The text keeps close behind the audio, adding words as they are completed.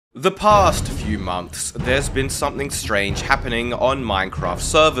The past few months, there's been something strange happening on Minecraft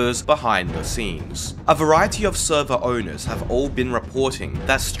servers behind the scenes. A variety of server owners have all been reporting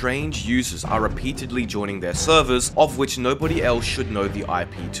that strange users are repeatedly joining their servers, of which nobody else should know the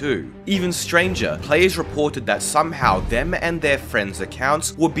IP to. Even stranger, players reported that somehow them and their friends'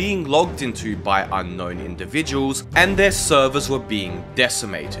 accounts were being logged into by unknown individuals, and their servers were being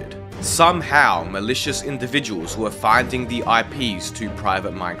decimated. Somehow, malicious individuals were finding the IPs to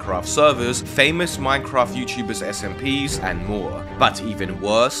private Minecraft servers, famous Minecraft YouTubers SMPs, and more. But even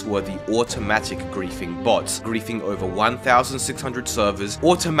worse were the automatic griefing bots, griefing over 1,600 servers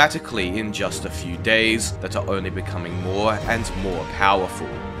automatically in just a few days that are only becoming more and more powerful.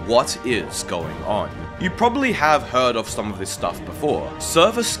 What is going on? You probably have heard of some of this stuff before.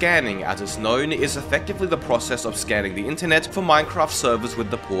 Server scanning, as it's known, is effectively the process of scanning the internet for Minecraft servers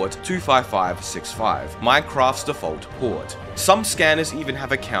with the port 25565, Minecraft's default port. Some scanners even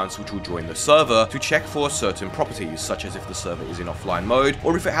have accounts which will join the server to check for certain properties, such as if the server is in offline mode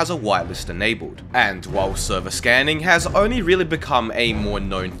or if it has a whitelist enabled. And while server scanning has only really become a more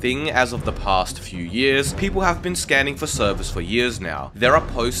known thing as of the past few years, people have been scanning for servers for years now. There are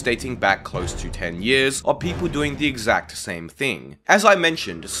posts dating back close to 10 years of people doing the exact same thing. As I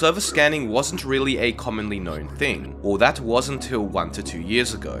mentioned, server scanning wasn't really a commonly known thing, or that was until 1 to 2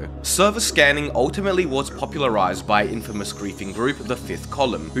 years ago. Server scanning ultimately was popularized by infamous griefing group The Fifth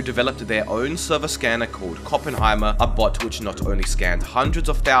Column, who developed their own server scanner called Coppenheimer, a bot which not only scanned hundreds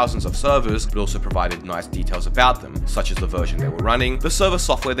of thousands of servers, but also provided nice details about them, such as the version they were running, the server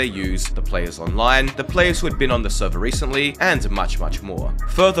software they used, the players online, the players who had been on the server recently, and much more.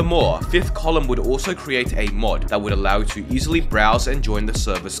 Furthermore, Fifth Column would also create a mod that would allow you to easily browse and join the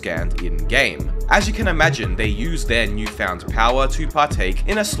server scanned in-game. As you can imagine, they used their newfound power to partake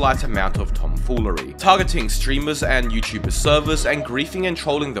in a slight amount of tomfoolery, targeting streamers and YouTubers servers and griefing and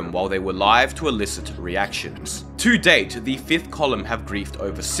trolling them while they were live to elicit reactions. To date, the Fifth Column have griefed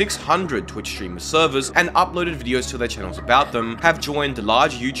over 600 Twitch streamer servers and uploaded videos to their channels about them, have joined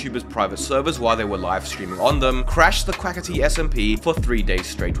large YouTubers' private servers while they were live streaming on them, crashed the Quackity SMP for 3 days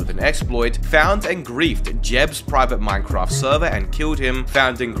straight with an exploit, found and griefed Jeb's private Minecraft server and killed him,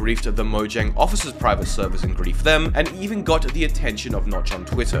 found and griefed the Mojang officer's private servers and griefed them, and even got the attention of Notch on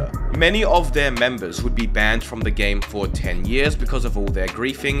Twitter. Many of their members would be banned from the game for 10 years because of all their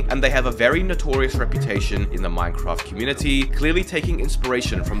griefing, and they have a very notorious reputation in the Minecraft community, clearly taking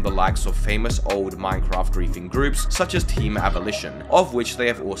inspiration from the likes of famous old Minecraft griefing groups such as Team Abolition, of which they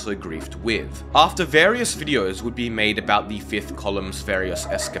have also griefed with. After various videos would be made about the Fifth Column's various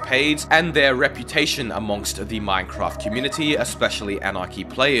escapades, and their reputation amongst the Minecraft community, especially Anarchy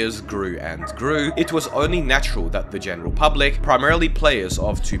players, grew and grew, it was only natural that the general public, primarily players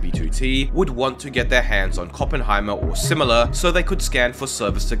of 2B2T, would want to get their hands on Coppenheimer or similar so they could scan for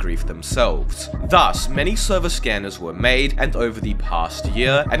servers to grief themselves. Thus, many server scanners were made, and over the past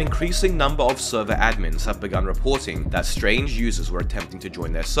year, an increasing number of server admins have begun reporting that strange users were attempting to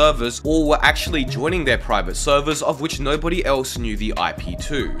join their servers or were actually joining their private servers of which nobody else knew the IP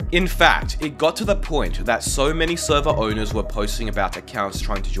to. In fact, it got to the point that so many server owners were posting about accounts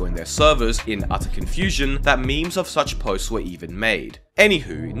trying to join their servers in utter confusion that memes of such posts were even made.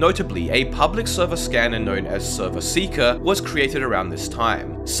 Anywho, notably, a public server scanner known as Server Seeker was created around this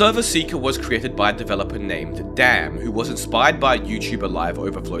time. Server Seeker was created by a developer named Dam, who was inspired by YouTuber Live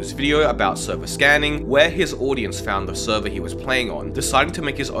Overflow's video about server scanning, where his audience found the server he was playing on, deciding to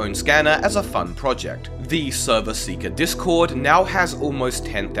make his own scanner as a fun project. The Server Seeker Discord now has almost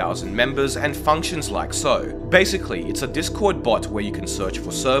 10,000 members and functions like so. Basically, it's a Discord bot where you can search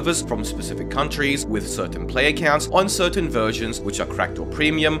for servers from specific countries with certain play accounts on certain versions which are cracked or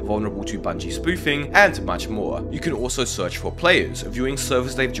premium, vulnerable to Bungie spoofing, and much more. You can also search for players, viewing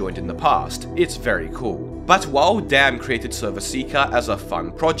servers they've joined in the past. It's very cool. But while Dam created Server Seeker as a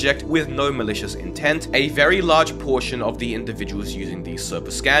fun project with no malicious intent, a very large portion of the individuals using these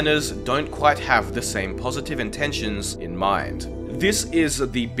server scanners don't quite have the same positive intentions in mind. This is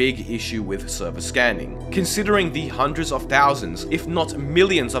the big issue with server scanning. Considering the hundreds of thousands, if not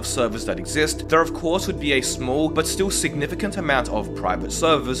millions of servers that exist, there of course would be a small but still significant amount of private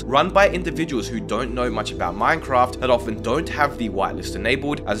servers run by individuals who don't know much about Minecraft, that often don't have the whitelist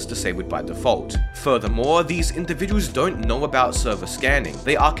enabled as it's disabled by default. Furthermore, these individuals don't know about server scanning.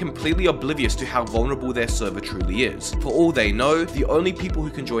 They are completely oblivious to how vulnerable their server truly is. For all they know, the only people who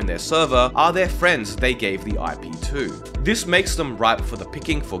can join their server are their friends they gave the IP to. This makes them them ripe for the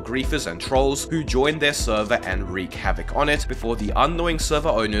picking for griefers and trolls who join their server and wreak havoc on it before the unknowing server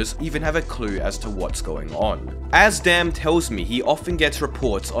owners even have a clue as to what's going on. As Damn tells me, he often gets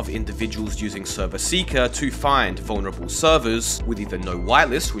reports of individuals using Server Seeker to find vulnerable servers with either no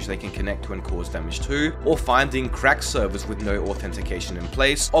whitelist, which they can connect to and cause damage to, or finding cracked servers with no authentication in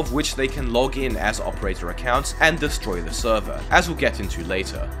place, of which they can log in as operator accounts and destroy the server, as we'll get into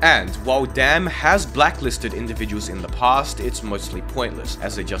later. And while Damn has blacklisted individuals in the past, it's mostly pointless,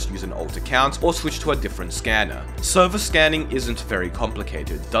 as they just use an alt account or switch to a different scanner. Server scanning isn't very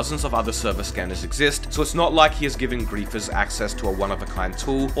complicated. Dozens of other server scanners exist, so it's not like he is giving griefers access to a one-of-a-kind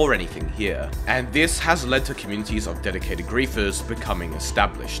tool or anything here. And this has led to communities of dedicated griefers becoming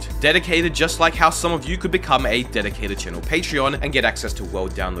established. Dedicated just like how some of you could become a dedicated channel Patreon and get access to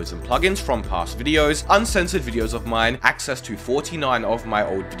world downloads and plugins from past videos, uncensored videos of mine, access to 49 of my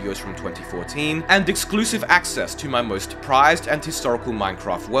old videos from 2014, and exclusive access to my most prized and historical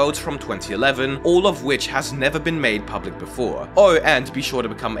Minecraft worlds from 2011, all of which has never been made public before. Oh, and be sure to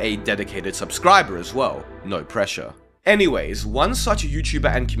become a dedicated subscriber as well. No pressure. Anyways, one such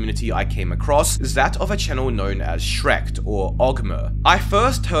YouTuber and community I came across is that of a channel known as Shrek'd or Ogmer. I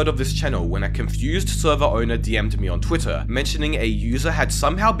first heard of this channel when a confused server owner DM'd me on Twitter, mentioning a user had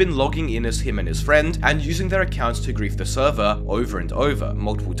somehow been logging in as him and his friend and using their accounts to grief the server over and over,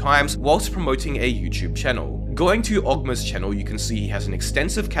 multiple times, whilst promoting a YouTube channel. Going to Ogmer's channel, you can see he has an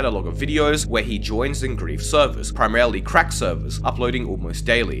extensive catalogue of videos where he joins and griefs servers, primarily cracked servers, uploading almost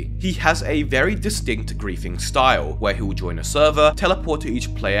daily. He has a very distinct griefing style, where he will join a server, teleport to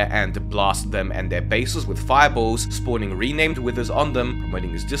each player and blast them and their bases with fireballs, spawning renamed withers on them,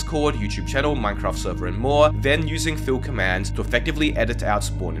 promoting his Discord, YouTube channel, Minecraft server and more, then using fill commands to effectively edit out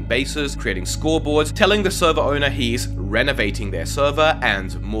spawn and bases, creating scoreboards, telling the server owner he's renovating their server,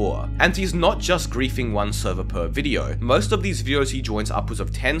 and more. And he's not just griefing one server per video. Most of these videos he joins upwards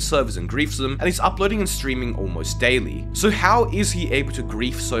of 10 servers and griefs them, and he's uploading and streaming almost daily. So how is he able to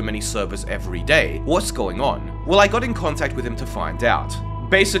grief so many servers every day? What's going on? Well, I got in contact with him to find out.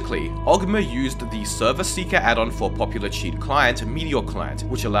 Basically, Ogmer used the Server Seeker add-on for popular cheat client, Meteor Client,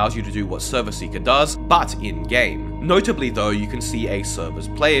 which allows you to do what Server Seeker does, but in-game. Notably though, you can see a server's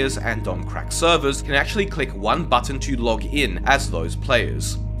players, and on cracked servers can actually click one button to log in as those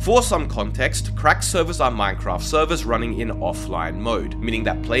players. For some context, cracked servers are Minecraft servers running in offline mode, meaning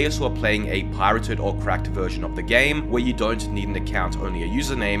that players who are playing a pirated or cracked version of the game, where you don't need an account, only a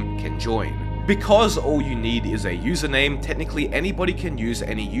username, can join. Because all you need is a username, technically anybody can use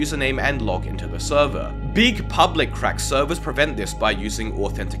any username and log into the server. Big public cracked servers prevent this by using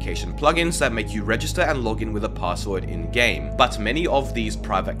authentication plugins that make you register and log in with a password in-game, but many of these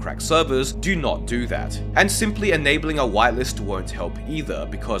private cracked servers do not do that. And simply enabling a whitelist won't help either,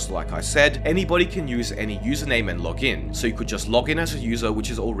 because like I said, anybody can use any username and log in, so you could just log in as a user which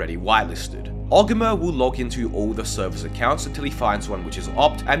is already whitelisted. Ogmer will log into all the server's accounts until he finds one which is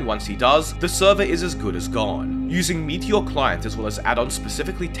opt, and once he does, the server is as good as gone. Using Meteor Client as well as add-ons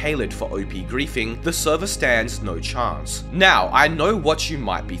specifically tailored for OP griefing, the server stands no chance. Now, I know what you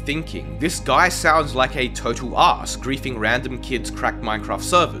might be thinking. This guy sounds like a total arse griefing random kids cracked Minecraft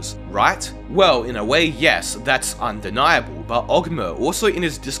servers, right? Well, in a way, yes, that's undeniable, but Ogmer, also in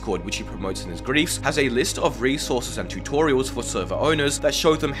his Discord which he promotes in his griefs, has a list of resources and tutorials for server owners that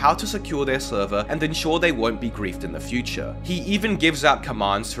show them how to secure their server and ensure they won't be griefed in the future. He even gives out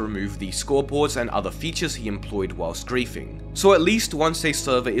commands to remove the scoreboards and other features he employed whilst griefing. So at least once a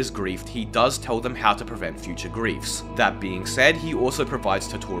server is griefed, he does tell them how to prevent future griefs. That being said, he also provides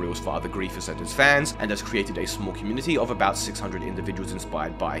tutorials for other griefers and his fans, and has created a small community of about 600 individuals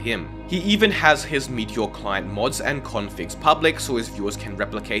inspired by him. He even has his Meteor Client mods and configs public so his viewers can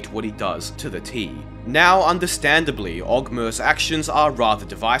replicate what he does to the T. Now, understandably, Ogmer's actions are rather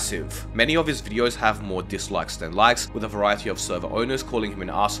divisive. Many of his videos have more dislikes than likes, with a variety of server owners calling him an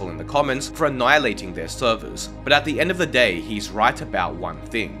asshole in the comments for annihilating their servers. But at the end of the day, he's right about one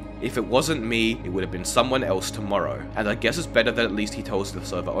thing. If it wasn't me, it would have been someone else tomorrow, and I guess it's better that at least he tells the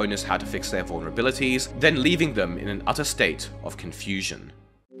server owners how to fix their vulnerabilities, than leaving them in an utter state of confusion.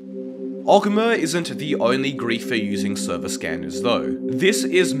 Ogmer isn't the only griefer using server scanners though. This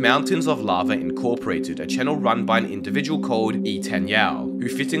is Mountains of Lava Incorporated, a channel run by an individual called Yao, who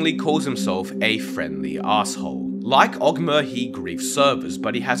fittingly calls himself a friendly asshole. Like Ogmer, he griefs servers,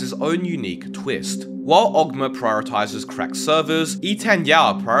 but he has his own unique twist. While Ogma prioritizes cracked servers,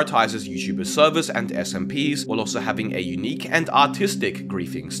 Yao prioritizes YouTuber servers and SMPs while also having a unique and artistic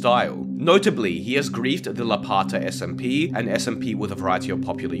griefing style. Notably, he has griefed the Lapata SMP, an SMP with a variety of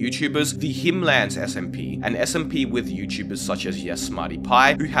popular YouTubers, the Himlands SMP, an SMP with YouTubers such as Yes Smarty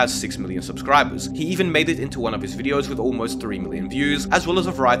Pie, who has 6 million subscribers. He even made it into one of his videos with almost 3 million views, as well as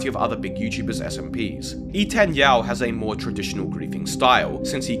a variety of other big YouTubers' SMPs. Yao has a more traditional griefing style,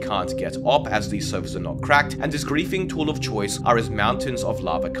 since he can't get op as these servers are not cracked, and his griefing tool of choice are his mountains of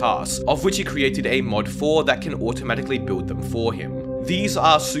lava casts, of which he created a mod for that can automatically build them for him. These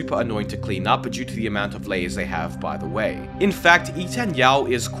are super annoying to clean up due to the amount of layers they have, by the way. In fact, Yao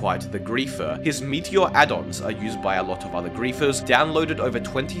is quite the griefer. His Meteor add-ons are used by a lot of other griefers, downloaded over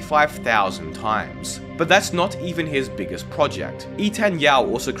 25,000 times. But that's not even his biggest project. Yao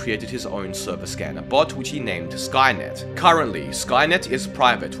also created his own server scanner bot, which he named Skynet. Currently, Skynet is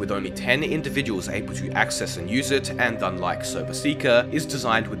private with only 10 individuals able to access and use it, and unlike Server Seeker, is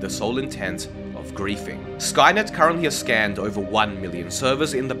designed with the sole intent of griefing. Skynet currently has scanned over 1 million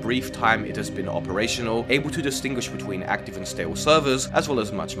servers in the brief time it has been operational, able to distinguish between active and stale servers, as well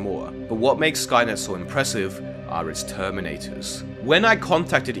as much more. But what makes Skynet so impressive are its Terminators. When I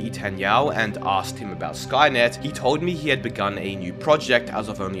contacted Yao and asked him about Skynet, he told me he had begun a new project as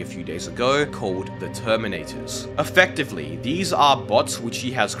of only a few days ago called the Terminators. Effectively, these are bots which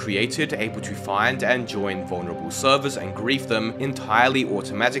he has created able to find and join vulnerable servers and grief them entirely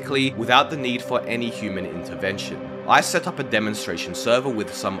automatically without the need for any human intervention. I set up a demonstration server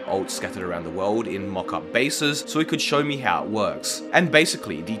with some alts scattered around the world in mock-up bases so he could show me how it works. And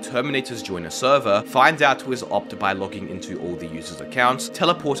basically, the Terminators join a server, find out who is opt by logging into all the users' accounts,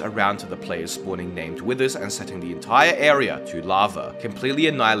 teleport around to the players spawning named withers and setting the entire area to lava, completely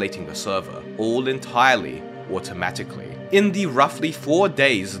annihilating the server, all entirely automatically. In the roughly 4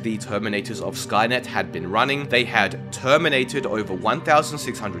 days the Terminators of Skynet had been running, they had terminated over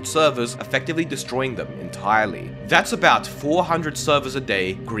 1,600 servers, effectively destroying them entirely. That's about 400 servers a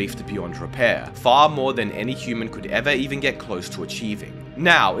day griefed beyond repair, far more than any human could ever even get close to achieving.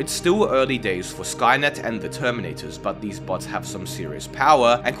 Now, it's still early days for Skynet and the Terminators, but these bots have some serious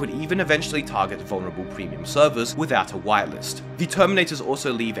power and could even eventually target vulnerable premium servers without a whitelist. The Terminators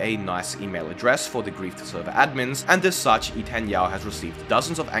also leave a nice email address for the griefed server admins, and as such, Yao has received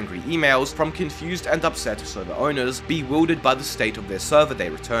dozens of angry emails from confused and upset server owners, bewildered by the state of their server they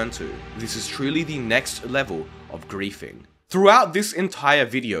return to. This is truly the next level of griefing. Throughout this entire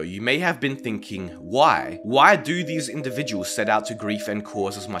video, you may have been thinking, why? Why do these individuals set out to grief and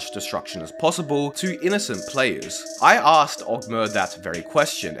cause as much destruction as possible to innocent players? I asked Ogma that very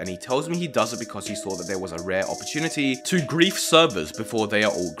question, and he tells me he does it because he saw that there was a rare opportunity to grief servers before they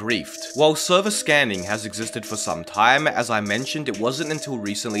are all griefed. While server scanning has existed for some time, as I mentioned, it wasn't until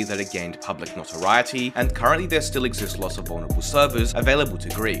recently that it gained public notoriety, and currently there still exists lots of vulnerable servers available to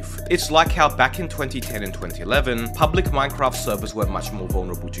grief. It's like how back in 2010 and 2011, public Minecraft servers were much more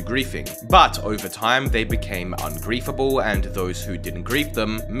vulnerable to griefing, but over time they became ungriefable and those who didn't grief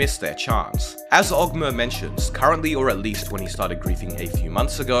them missed their chance. As Ogma mentions, currently, or at least when he started griefing a few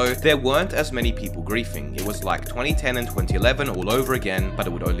months ago, there weren't as many people griefing. It was like 2010 and 2011 all over again, but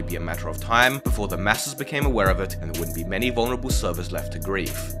it would only be a matter of time before the masses became aware of it and there wouldn't be many vulnerable servers left to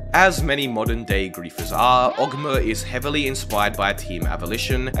grief. As many modern day griefers are, Ogma is heavily inspired by Team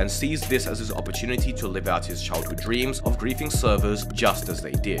Abolition and sees this as his opportunity to live out his childhood dreams of griefing servers just as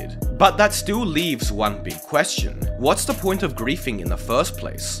they did. But that still leaves one big question. What's the point of griefing in the first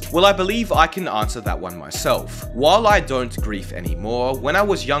place? Well, I believe I can answer that one myself. While I don't grief anymore, when I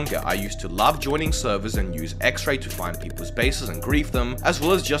was younger I used to love joining servers and use X-ray to find people's bases and grief them, as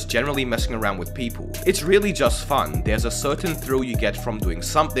well as just generally messing around with people. It's really just fun. There's a certain thrill you get from doing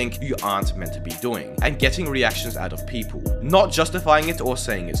something you aren't meant to be doing, and getting reactions out of people. Not justifying it or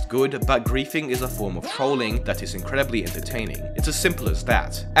saying it's good, but griefing is a form of trolling that is incredibly entertaining. It's as simple as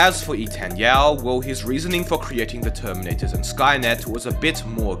that. As for Yao, well, his reasoning for creating the Terminators and Skynet was a bit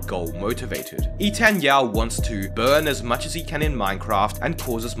more goal motivated. Yao wants to burn as much as he can in Minecraft and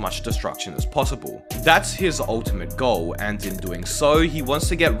cause as much destruction as possible. That's his ultimate goal, and in doing so, he wants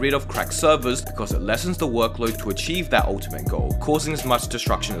to get rid of cracked servers because it lessens the workload to achieve that ultimate goal, causing as much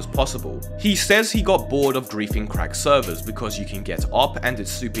destruction as possible. He says he got bored of griefing cracked servers because you can get op and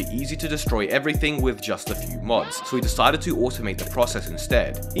it's super easy to destroy everything with just a few mods, so he decided to automate the process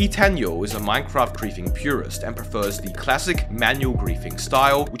instead. Yao is a Minecraft griefing purist and prefers the classic manual griefing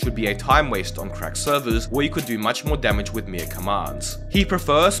style, which would be a time waste on cracked servers where you could do much more damage with mere commands. He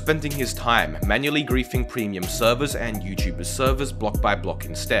prefers spending his time manually griefing premium servers and YouTubers servers block by block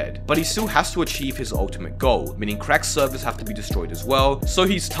instead, but he still has to achieve his ultimate goal, meaning cracked servers have to be destroyed as well, so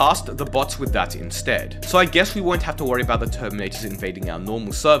he He's tasked the bots with that instead. So I guess we won't have to worry about the Terminators invading our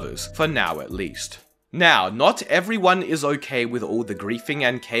normal servers, for now at least. Now, not everyone is okay with all the griefing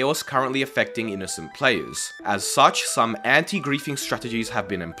and chaos currently affecting innocent players. As such, some anti-griefing strategies have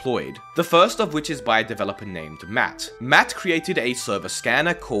been employed. The first of which is by a developer named Matt. Matt created a server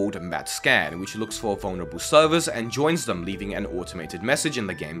scanner called MattScan, which looks for vulnerable servers and joins them, leaving an automated message in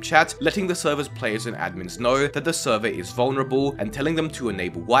the game chat, letting the server's players and admins know that the server is vulnerable and telling them to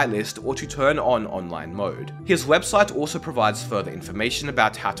enable whitelist or to turn on online mode. His website also provides further information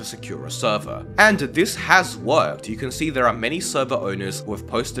about how to secure a server. And this has worked. You can see there are many server owners who have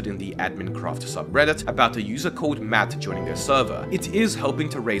posted in the AdminCraft subreddit about a user called Matt joining their server. It is helping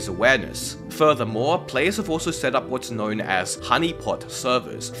to raise awareness. Furthermore, players have also set up what's known as honeypot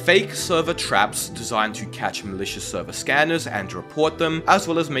servers, fake server traps designed to catch malicious server scanners and report them, as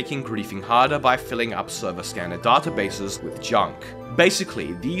well as making griefing harder by filling up server scanner databases with junk.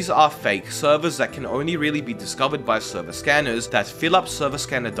 Basically, these are fake servers that can only really be discovered by server scanners that fill up server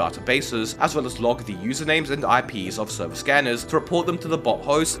scanner databases, as well as log the usernames and IPs of server scanners to report them to the bot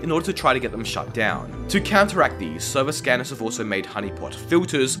host in order to try to get them shut down. To counteract these, server scanners have also made honeypot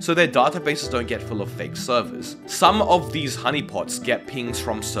filters so their databases don't get full of fake servers. Some of these honeypots get pings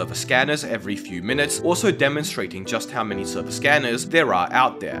from server scanners every few minutes, also demonstrating just how many server scanners there are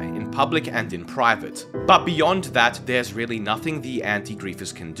out there, in public and in private. But beyond that, there's really nothing the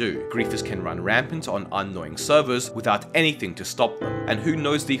anti-griefers can do. Griefers can run rampant on unknowing servers without anything to stop them, and who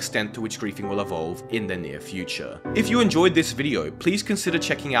knows the extent to which griefing will evolve in the near future. If you enjoyed this video, please consider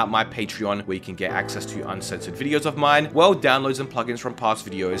checking out my Patreon, where you can get access to uncensored videos of mine, world downloads and plugins from past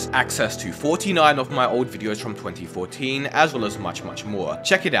videos, access to 49 of my old videos from 2014, as well as much more.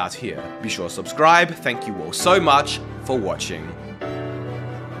 Check it out here. Be sure to subscribe. Thank you all so much for watching.